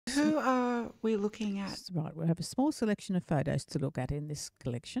Who are we looking at? Right, we have a small selection of photos to look at in this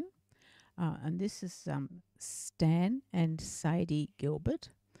collection. And this is Stan and Sadie Gilbert.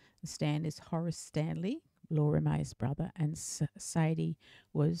 Stan is Horace Stanley, Laura May's brother, and Sadie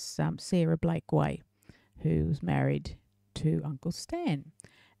was Sarah Blake Way, who was married to Uncle Stan.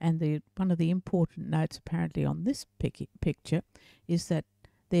 And one of the important notes apparently on this picture is that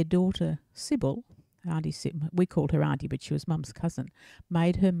their daughter Sybil, Auntie Sybil, we called her Auntie, but she was Mum's cousin,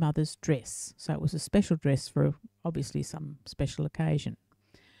 made her mother's dress. So it was a special dress for obviously some special occasion.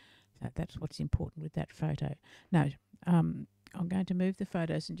 So that's what's important with that photo. Now, I'm going to move the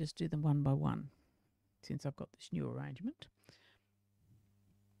photos and just do them one by one, since I've got this new arrangement.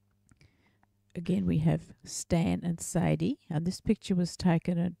 Again, we have Stan and Sadie, and this picture was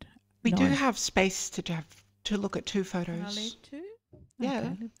taken at. We do have space to look at two photos. Can I leave two? Yeah. Okay,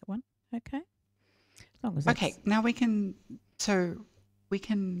 leave that one. Okay. As long as okay, now we can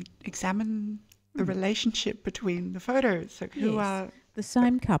examine the relationship between the photos. So who are the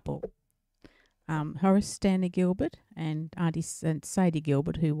same couple? Horace Stanley Gilbert and Sadie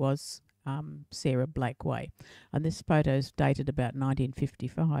Gilbert, who was Sarah Blake Way. And this photo is dated about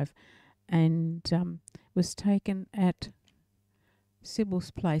 1955 and was taken at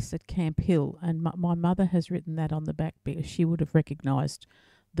Sybil's place at Camp Hill. And my mother has written that on the back because she would have recognised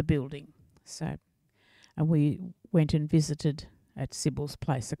the building. So, and we went and visited at Sybil's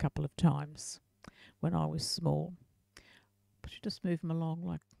place a couple of times when I was small. But you just move them along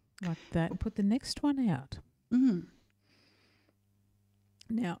like that and put the next one out. Mm.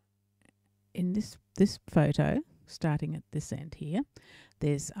 Now, in this photo, starting at this end here,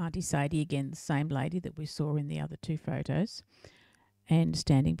 there's Auntie Sadie again, the same lady that we saw in the other two photos. And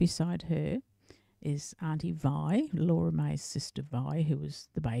standing beside her is Auntie Vi, Laura May's sister Vi, who was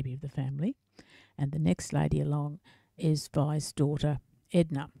the baby of the family. And the next lady along is Vi's daughter,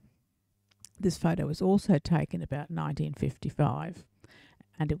 Edna. This photo was also taken about 1955,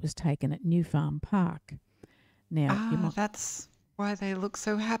 and it was taken at New Farm Park. Now, that's why they look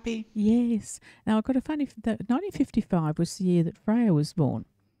so happy. Yes. Now, I've got a funny... 1955 was the year that Freya was born.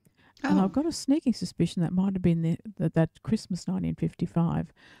 Oh. And I've got a sneaking suspicion that might have been that Christmas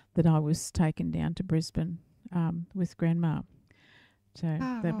 1955 that I was taken down to Brisbane with Grandma. So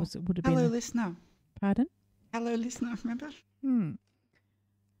that would have been... Hello, listener. Pardon? Hello, listener, remember?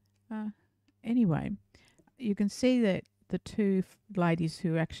 Anyway, you can see that the two ladies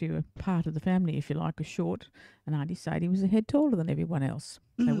who actually were part of the family, if you like, are short, and Auntie Sadie was a head taller than everyone else.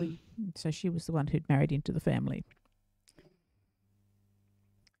 So she was the one who'd married into the family.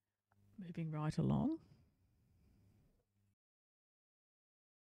 Moving right along.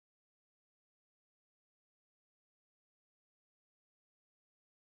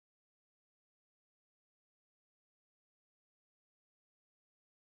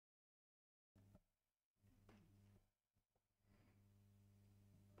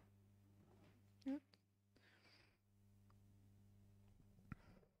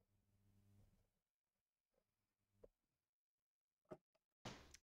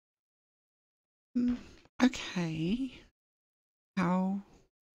 Okay. How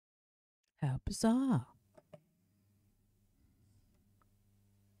bizarre.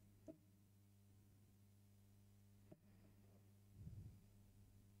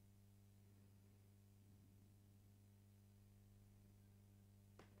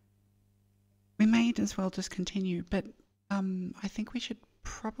 we may as well just continue, but I think we should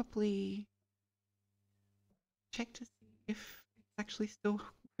probably check to see if it's actually still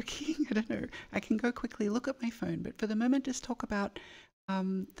working. I don't know. I can go quickly look at my phone, but for the moment, just talk about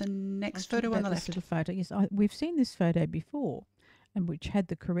the next photo on the left. The photo. Yes, we've seen this photo before, and which had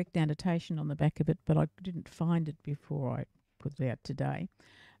the correct annotation on the back of it, but I didn't find it before I put it out today.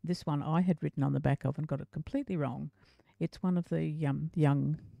 This one I had written on the back of and got it completely wrong. It's one of the young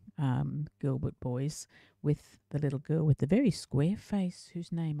Gilbert boys with the little girl with the very square face,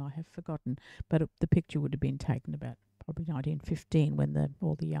 whose name I have forgotten, but the picture would have been taken about probably 1915 when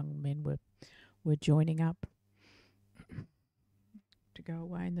all the young men were joining up to go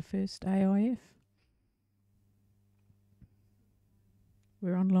away in the first AIF.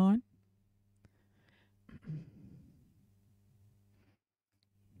 We're online.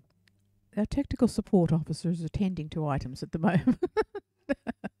 Our technical support officer is attending to items at the moment.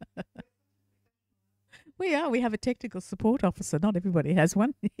 We have a technical support officer. Not everybody has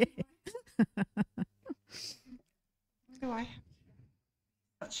one. Why?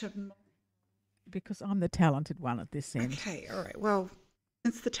 Because I'm the talented one at this end. Okay, all right. Well,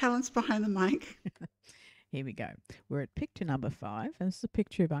 since the talent's behind the mic. Here we go. We're at picture number 5, and it's a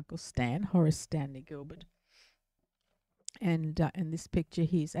picture of Uncle Stan, Horace Stanley Gilbert. And in this picture,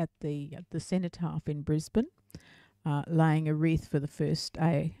 he's at the cenotaph in Brisbane, laying a wreath for the first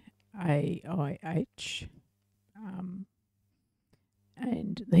AIH.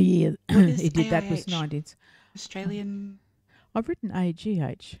 And the year What is he did that was AIH? 19th. Australian. I've written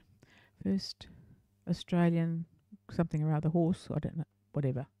AGH, first Australian something or other horse. I don't know,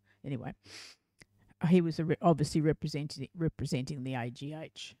 whatever. Anyway, he was obviously representing the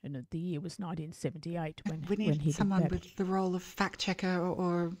AGH, and the year was 1978 We when need he someone did that. with the role of fact checker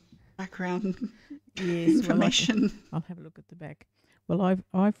or background Yes, information. I'll have a look at the back. Well,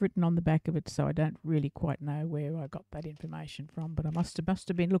 I've written on the back of it, so I don't really quite know where I got that information from, but I must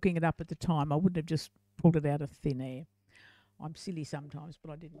have been looking it up at the time. I wouldn't have just pulled it out of thin air. I'm silly sometimes,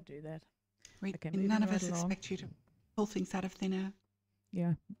 but I didn't do that. Okay, None of right us along. expect you to pull things out of thin air.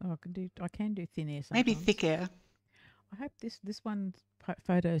 Yeah, I can do thin air sometimes. Maybe thick air. I hope this one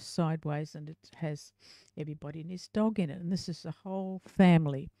photo is sideways and it has everybody and his dog in it, and this is the whole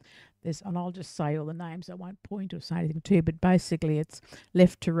family. And I'll just say all the names. I won't point or say anything to you, but basically it's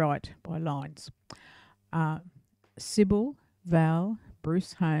left to right by lines. Sybil, Val,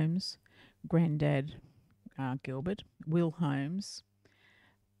 Bruce Holmes, Grandad Gilbert, Will Holmes,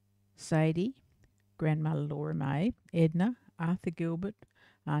 Sadie, Grandmother Laura May, Edna, Arthur Gilbert,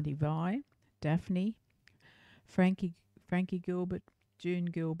 Auntie Vi, Daphne, Frankie Gilbert, June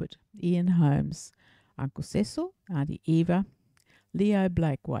Gilbert, Ian Holmes, Uncle Cecil, Auntie Eva, Leo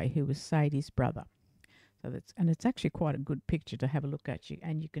Blakeway, who was Sadie's brother. So it's actually quite a good picture to have a look at,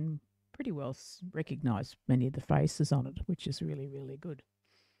 and you can pretty well recognise many of the faces on it, which is really, really good.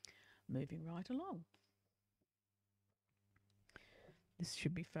 Moving right along. This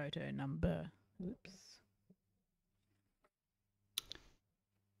should be photo number. Oops.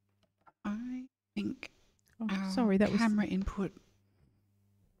 I think sorry, that camera input.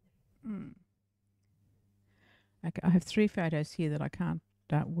 Okay, I have 3 photos here that I can't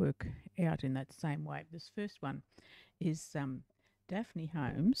work out in that same way. This first one is Daphne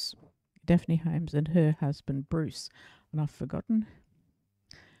Holmes and her husband Bruce, and I've forgotten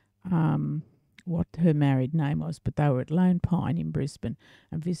what her married name was, but they were at Lone Pine in Brisbane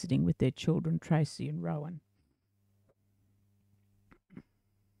and visiting with their children Tracy and Rowan.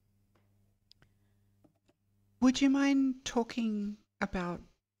 Would you mind talking about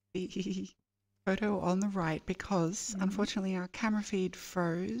the photo on the right, because unfortunately our camera feed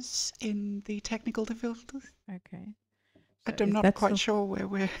froze in the technical difficulties. Okay. So I'm not quite sure where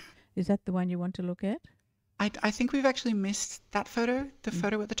we're... Is that the one you want to look at? I think we've actually missed that photo, the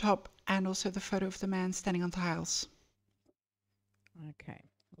photo at the top, and also the photo of the man standing on tiles. Okay.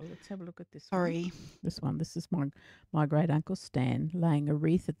 Well, let's have a look at this Sorry. one. This is my great uncle Stan laying a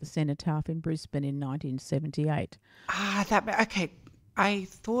wreath at the cenotaph in Brisbane in 1978. Okay. I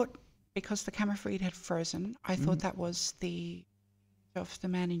thought, because the camera feed had frozen, I thought that was of the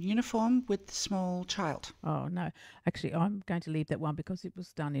man in uniform with the small child. Oh, no. Actually, I'm going to leave that one because it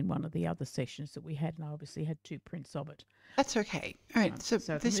was done in one of the other sessions that we had, and I obviously had 2 prints of it. That's okay. All right. So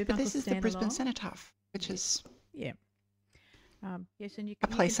this is the Brisbane Cenotaph, which is... Yeah. Yes, and a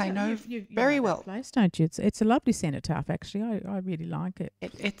place I know very well. Place, don't you? It's a lovely cenotaph, actually. I really like it.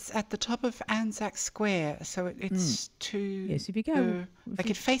 It's at the top of Anzac Square, so it's to... Yes, if you go...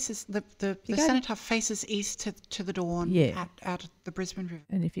 it faces... The cenotaph faces east to the Dawn out of the Brisbane River.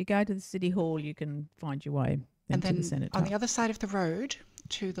 And if you go to the City Hall, you can find your way into the cenotaph. On the other side of the road,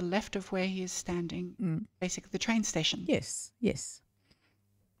 to the left of where he is standing, basically the train station. Yes, yes.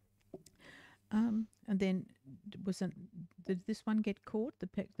 And then did this one get caught?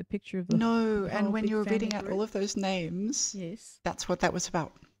 The picture of the... No, and when you were reading out all of those names, yes, that's what that was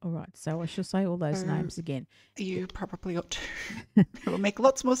about. All right, so I shall say all those names again. You probably ought to. It will make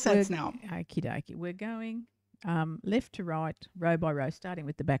lots more sense now. Okie dokie. We're going left to right, row by row, starting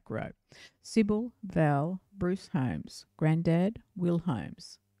with the back row. Sybil, Val, Bruce Holmes, Grandad, Will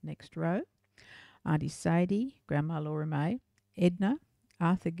Holmes. Next row, Auntie Sadie, Grandma Laura May, Edna,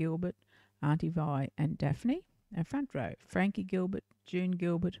 Arthur Gilbert, Auntie Vi and Daphne. Our front row, Frankie Gilbert, June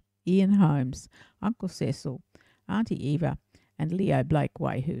Gilbert, Ian Holmes, Uncle Cecil, Auntie Eva and Leo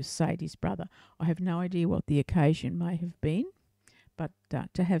Blakeway, who's Sadie's brother. I have no idea what the occasion may have been, but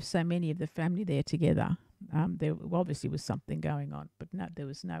to have so many of the family there together, there obviously was something going on, but no, there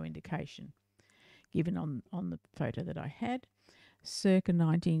was no indication given on the photo that I had. Circa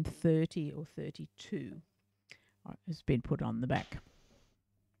 1930 or 32 has been put on the back.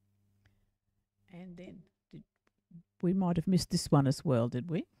 And then we might have missed this one as well, did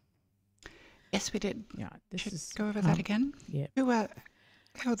we? Yes, we did. Yeah, Should go over that again. Yeah. Who are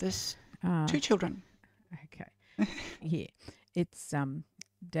this? 2 children. Okay. Yeah, it's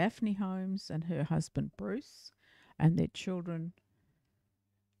Daphne Holmes and her husband Bruce, and their children,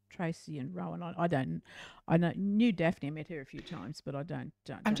 Tracy and Rowan. I knew Daphne. I met her a few times, but I I'm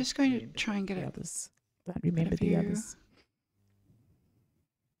don't just going to remember try and get the a others. Don't better remember the view. others.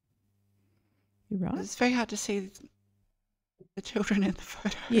 You're right. It's very hard to see the children in the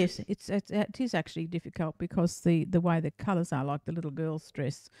photo. Yes, it is actually difficult because the way the colours are, like the little girl's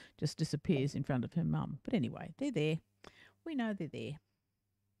dress just disappears in front of her mum. But anyway, they're there. We know they're there.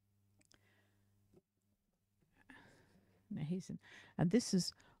 Now and this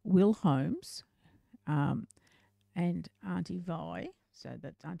is Will Holmes, and Auntie Vi. So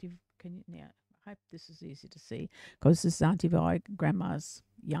that's Auntie. Can you now? I hope this is easy to see because this is Auntie Vi, Grandma's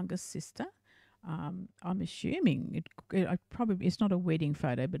youngest sister. I'm assuming it probably it's not a wedding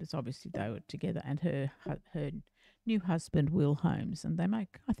photo, but it's obviously they were together, and her new husband Will Holmes, and they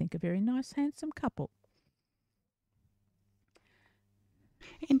make, I think, a very nice, handsome couple.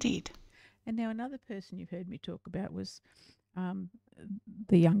 Indeed. And now another person you've heard me talk about was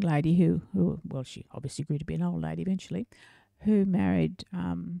the young lady who well, she obviously grew to be an old lady eventually, who married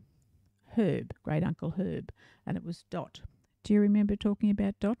Herb, great uncle Herb, and it was Dot. Do you remember talking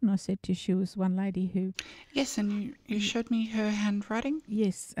about Dot? And I said to you she was one lady who... Yes, and you showed me her handwriting.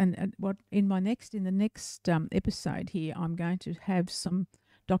 Yes, and what in the next episode here, I'm going to have some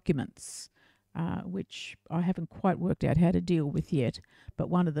documents which I haven't quite worked out how to deal with yet, but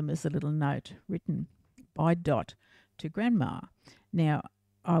one of them is a little note written by Dot to Grandma. Now,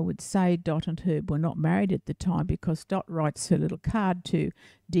 I would say Dot and Herb were not married at the time because Dot writes her little card to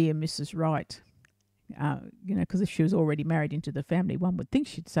Dear Mrs. Wright. Because if she was already married into the family, one would think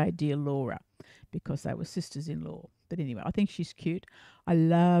she'd say Dear Laura because they were sisters-in-law. But anyway, I think she's cute. I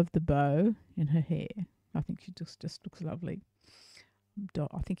love the bow in her hair. I think she just looks lovely.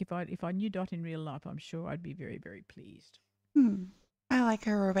 Dot. I think if I knew Dot in real life, I'm sure I'd be very, very pleased. I like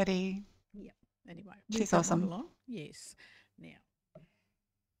her already. Yeah. Anyway, she's awesome. Along. Yes. Now,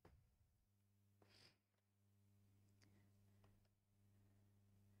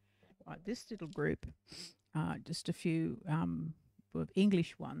 right, this little group, just a few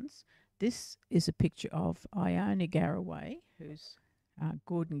English ones. This is a picture of Iona Garraway, who's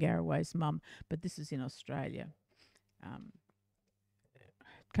Gordon Garraway's mum, but this is in Australia.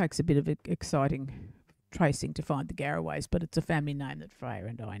 Takes a bit of exciting tracing to find the Garraways, but it's a family name that Freya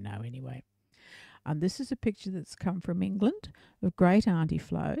and I know anyway. This is a picture that's come from England of great Auntie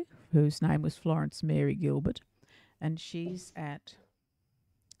Flo, whose name was Florence Mary Gilbert, and she's at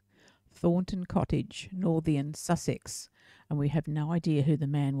Thornton Cottage, Northian, Sussex, and we have no idea who the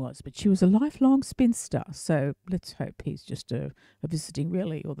man was, but she was a lifelong spinster, so let's hope he's just a visiting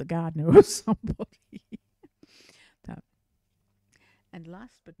really, or the gardener or somebody. And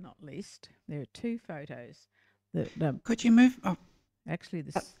last but not least, there are two photos that could you move? Oh, actually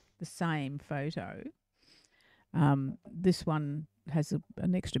the same photo. This one has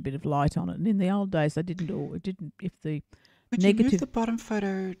an extra bit of light on it, and in the old days, I didn't. If the could negative, you move the bottom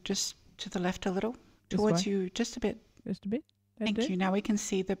photo just to the left a little, towards you, just a bit. Just a bit. Thank you. Now we can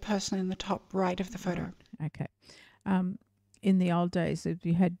see the person in the top right of the photo. Right. Okay. In the old days, if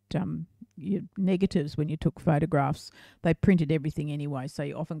you had your negatives when you took photographs, they printed everything anyway, so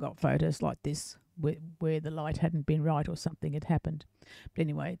you often got photos like this where the light hadn't been right or something had happened. But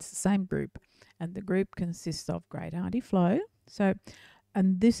anyway, it's the same group, and the group consists of Great Auntie Flo. So,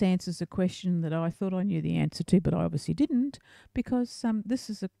 and this answers a question that I thought I knew the answer to, but I obviously didn't, because this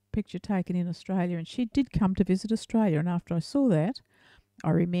is a picture taken in Australia, and she did come to visit Australia, and after I saw that, I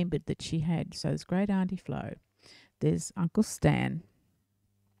remembered that she had. So there's Great Auntie Flo. There's Uncle Stan,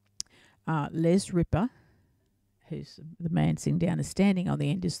 Les Ripper, who's the man sitting down, is standing on the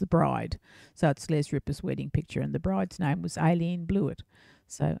end is the bride. So it's Les Ripper's wedding picture, and the bride's name was Aileen Blewett.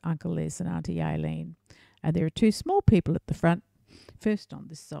 So Uncle Les and Auntie Aileen. And there are two small people at the front. First on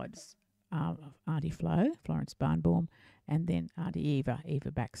this side is Auntie Flo, Florence Barnbaum, and then Auntie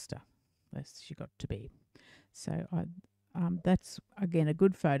Eva Baxter. As she got to be. So that's, again, a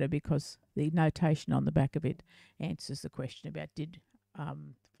good photo because the notation on the back of it answers the question about did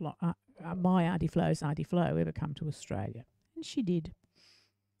my Auntie Flo's Auntie Flo ever come to Australia? And she did.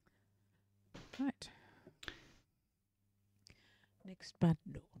 Right. Next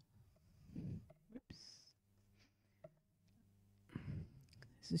bundle. Oops.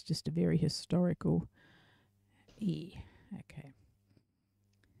 This is just a very historical Okay.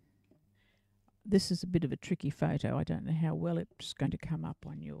 This is a bit of a tricky photo. I don't know how well it's going to come up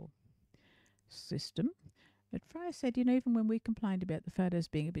on your system. But Freya said, even when we complained about the photos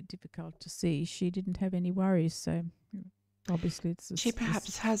being a bit difficult to see, she didn't have any worries. So Obviously, it's She this.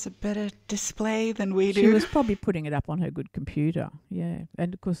 perhaps has a better display than we She do. was probably putting it up on her good computer, yeah.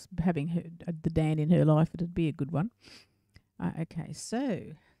 And of course, having the Dan in her life, it'd be a good one. Okay, so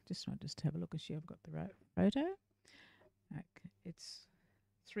just want to have a look and see I've got the right photo. Okay, it's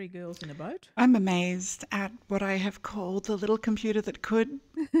 3 girls in a boat. I'm amazed at what I have called the little computer that could.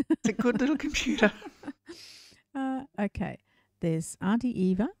 It's a good little computer. Okay, there's Auntie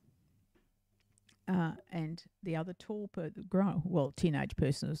Eva. And the other tall, teenage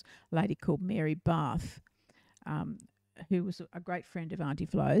person was a lady called Mary Bath, who was a great friend of Auntie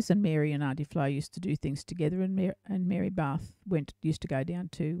Flo's. And Mary and Auntie Flo used to do things together. And Mary Bath used to go down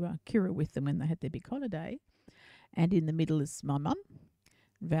to Kira with them when they had their big holiday. And in the middle is my mum,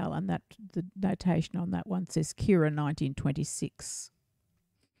 Val, and that the notation on that one says Kira 1926.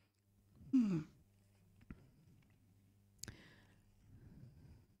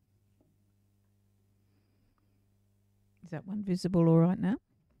 Is that one visible all right now?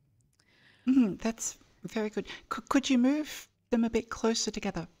 That's very good. Could you move them a bit closer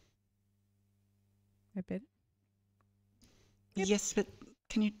together? I bet. Yep. Yes, but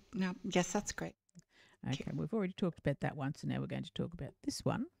can you now? Yes, that's great. Okay, we've already talked about that one, so now we're going to talk about this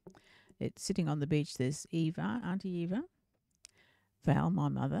one. It's sitting on the beach. There's Eva, Auntie Eva, Val, my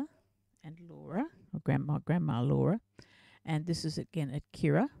mother, and Laura, my grandma Laura. And this is again at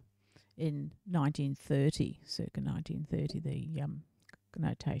Kira in 1930, circa 1930. The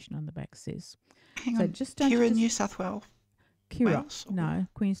notation on the back says. Hang on, just Kira, New South Wales. Kira, no,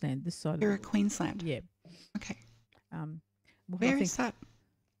 Queensland. This side. Kira, Queensland. Yeah. Okay. Where is that?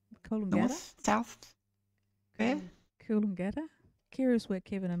 Coolangatta? North, south. Where? Coolangatta. Kira's where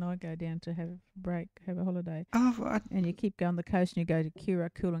Kevin and I go down to have a break, have a holiday. Oh, and you keep going the coast and you go to Kira,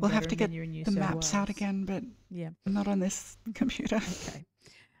 Coolangatta. We'll have to get the maps out again, but yeah, not on this computer. Okay.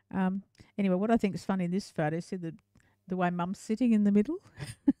 Anyway, what I think is funny in this photo is that the way Mum's sitting in the middle,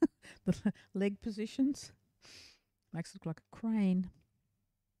 the leg positions, makes it look like a crane.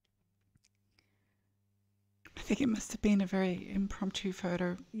 I think it must have been a very impromptu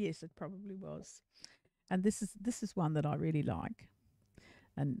photo. Yes, it probably was. And this is one that I really like.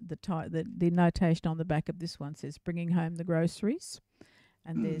 And the notation on the back of this one says bringing home the groceries.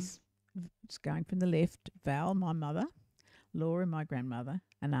 And it's going from the left, Val, my mother, Laura, my grandmother,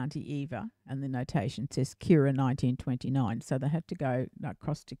 and Auntie Eva. And the notation says Kira 1929. So they had to go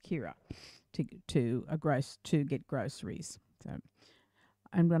across to Kira to get groceries. So,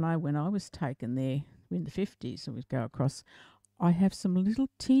 and when I was taken there in the 50s and we'd go across, I have some little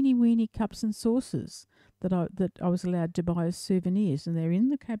teeny weeny cups and saucers that I was allowed to buy as souvenirs, and they're in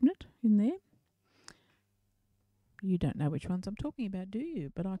the cabinet in there. You don't know which ones I'm talking about, do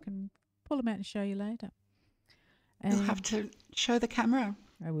you? But I can pull them out and show you later. And you'll have to show the camera.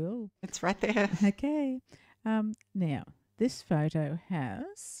 I will. It's right there. Okay. Now, this photo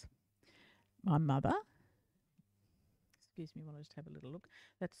has my mother. Excuse me while I just have a little look.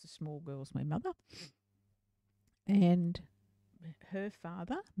 That's the small girl's my mother. And her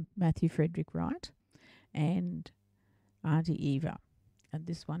father, Matthew Frederick Wright, and Auntie Eva. And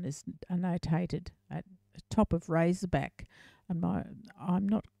this one is annotated at the top of Razorback. And I'm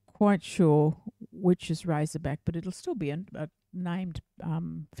not quite sure which is Razorback, but it'll still be a named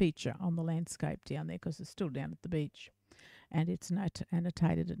feature on the landscape down there because it's still down at the beach. And it's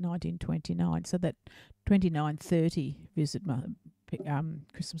annotated at 1929. So that 29-30 visit,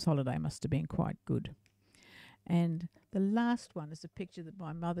 Christmas holiday must have been quite good. And the last one is a picture that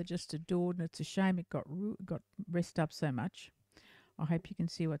my mother just adored, and it's a shame it got messed up so much. I hope you can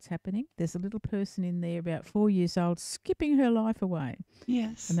see what's happening. There's a little person in there about 4 years old skipping her life away.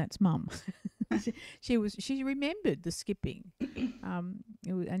 Yes. And that's Mum. She remembered the skipping.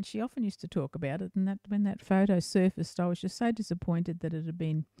 And she often used to talk about it, and that when that photo surfaced, I was just so disappointed that it had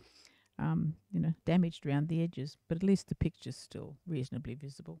been damaged around the edges, but at least the picture's still reasonably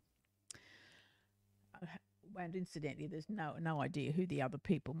visible. And incidentally, there's no idea who the other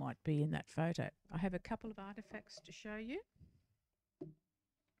people might be in that photo. I have a couple of artifacts to show you.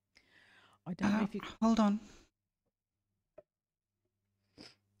 I don't know if you... Hold on.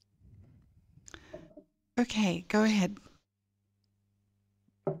 Okay, go ahead.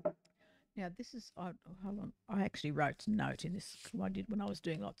 Now, this is... hold on. I actually wrote a note in this. I did when I was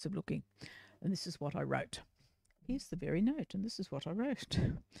doing lots of looking. And this is what I wrote. Here's the very note, and this is what I wrote.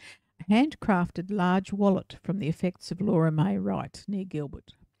 A handcrafted large wallet from the effects of Laura May Wright near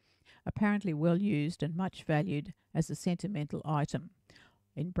Gilbert. Apparently well used and much valued as a sentimental item.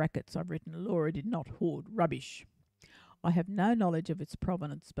 In brackets, I've written, Laura did not hoard rubbish. I have no knowledge of its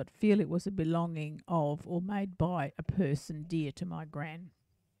provenance, but feel it was a belonging of or made by a person dear to my gran.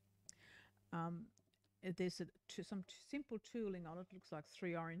 there's some simple tooling on it. Looks like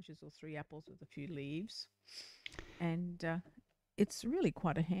 3 oranges or 3 apples with a few leaves, and it's really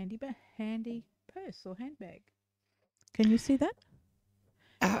quite a handy purse or handbag. Can you see that?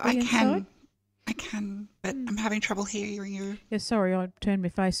 I The inside? can, but Mm. I'm having trouble hearing you. Yeah, sorry, I turned my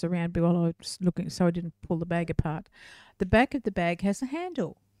face around while I was looking, so I didn't pull the bag apart. The back of the bag has a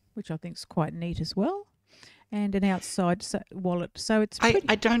handle, which I think is quite neat as well, and an outside wallet. So it's pretty.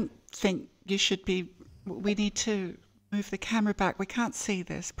 I don't think you should be. We need to move the camera back. We can't see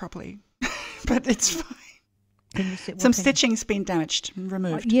this properly, but it's fine. Can you see? Some stitching's been damaged and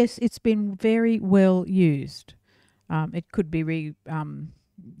removed. Yes, it's been very well used. It could be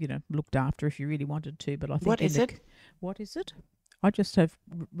looked after if you really wanted to, but I think What is it? What is it? I just have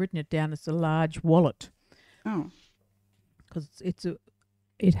written it down as a large wallet Oh, because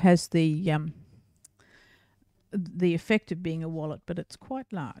it has the effect of being a wallet, but it's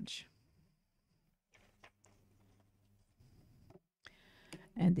quite large.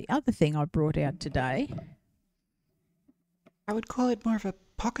 And the other thing I brought out today, I would call it more of a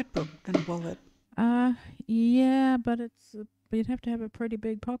pocketbook than a wallet. yeah, but you'd have to have a pretty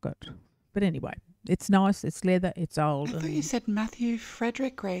big pocket. But anyway, it's nice. It's leather. It's old. I thought you said Matthew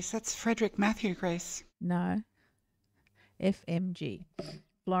Frederick Grace. That's Frederick Matthew Grace. No, FMG,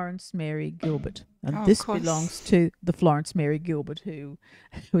 Florence Mary Gilbert, and Oh, this of course. belongs to the Florence Mary Gilbert who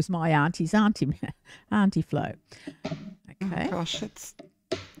was my auntie's auntie Flo. Okay, Oh gosh,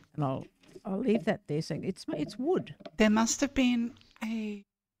 and I'll leave that there. So it's wood. there must have been a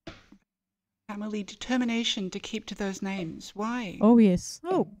family determination to keep to those names. Why? Oh yes.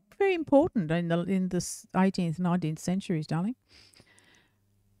 Oh, very important in the 18th, 19th centuries, darling.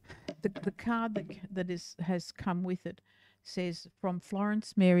 The card has come with it says from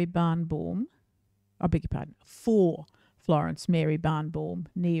Florence Mary Barnbaum. I beg your pardon. For Florence Mary Barnbaum,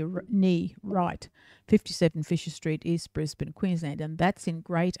 knee right, 57 Fisher Street, East Brisbane, Queensland, and that's in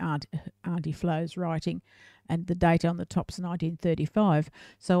Great Auntie Flo's writing, and the date on the top's 1935.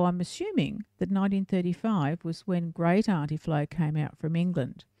 So I'm assuming that 1935 was when Great Auntie Flo came out from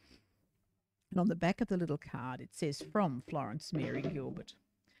England. And on the back of the little card, it says from Florence Mary Gilbert.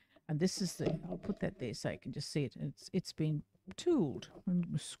 And this is I'll put that there so you can just see it. It's been tooled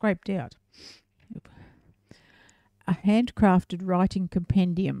and scraped out. A handcrafted writing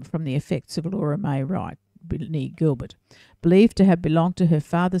compendium from the effects of Laura May Wright, nee Gilbert, believed to have belonged to her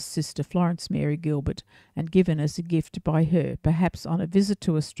father's sister Florence Mary Gilbert and given as a gift by her, perhaps on a visit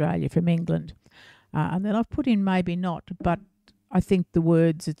to Australia from England. And then I've put in maybe not, but I think the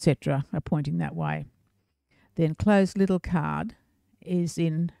words, etc., are pointing that way. The enclosed little card is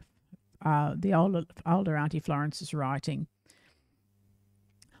in the older Auntie Florence's writing.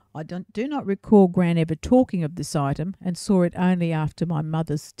 I do not recall Gran ever talking of this item and saw it only after my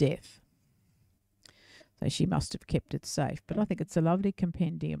mother's death. So she must have kept it safe. But I think it's a lovely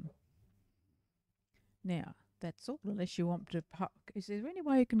compendium. Now, that's all, unless you want to... Is there any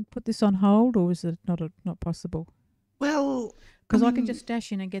way you can put this on hold, or is it not possible? Well, Because I can just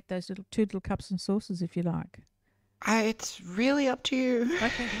dash in and get those two little cups and saucers if you like. It's really up to you. Okay,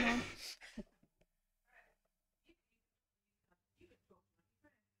 hang on.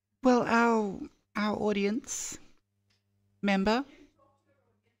 Well, our audience member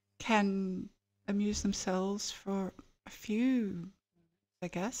can amuse themselves for a few, I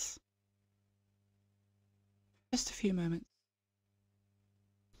guess. Just a few moments.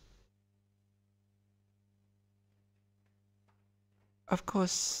 Of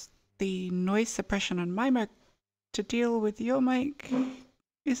course, the noise suppression on my mic to deal with your mic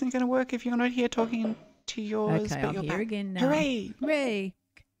isn't going to work if you're not here talking to yours. Okay, but I'm you're here back. again now. Hooray! Hooray!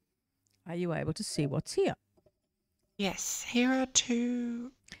 Are you able to see what's here? Yes, here are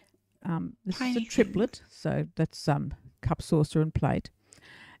two. This is Tiny a triplet, so that's cup, saucer, and plate.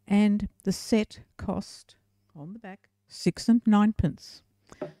 And the set cost on the back 6 and 9 pence.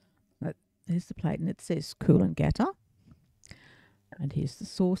 There's the plate, and it says Coolangatta. And here's the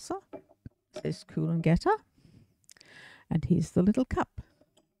saucer. It says Coolangatta. And here's the little cup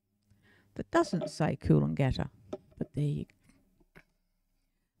that doesn't say Coolangatta. But there you go.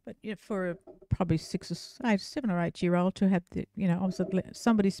 But for probably 7 or 8 year old to have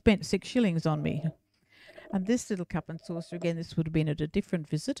somebody spent 6 shillings on me. And this little cup and saucer, again, this would have been at a different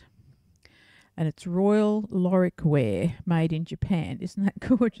visit. And it's Royal Lorick ware made in Japan. Isn't that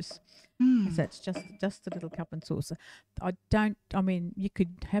gorgeous? Mm. So it's just a little cup and saucer. You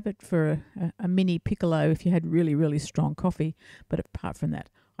could have it for a mini piccolo if you had really, really strong coffee. But apart from that,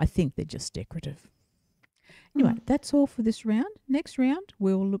 I think they're just decorative. Anyway, that's all for this round. Next round,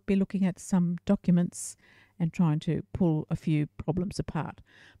 we'll be looking at some documents and trying to pull a few problems apart.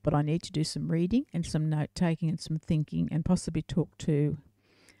 But I need to do some reading and some note taking and some thinking, and possibly talk to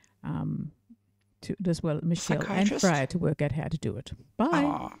as well Michelle and Psychiatrist? Freya to work out how to do it. Bye.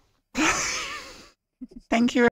 Oh. Thank you.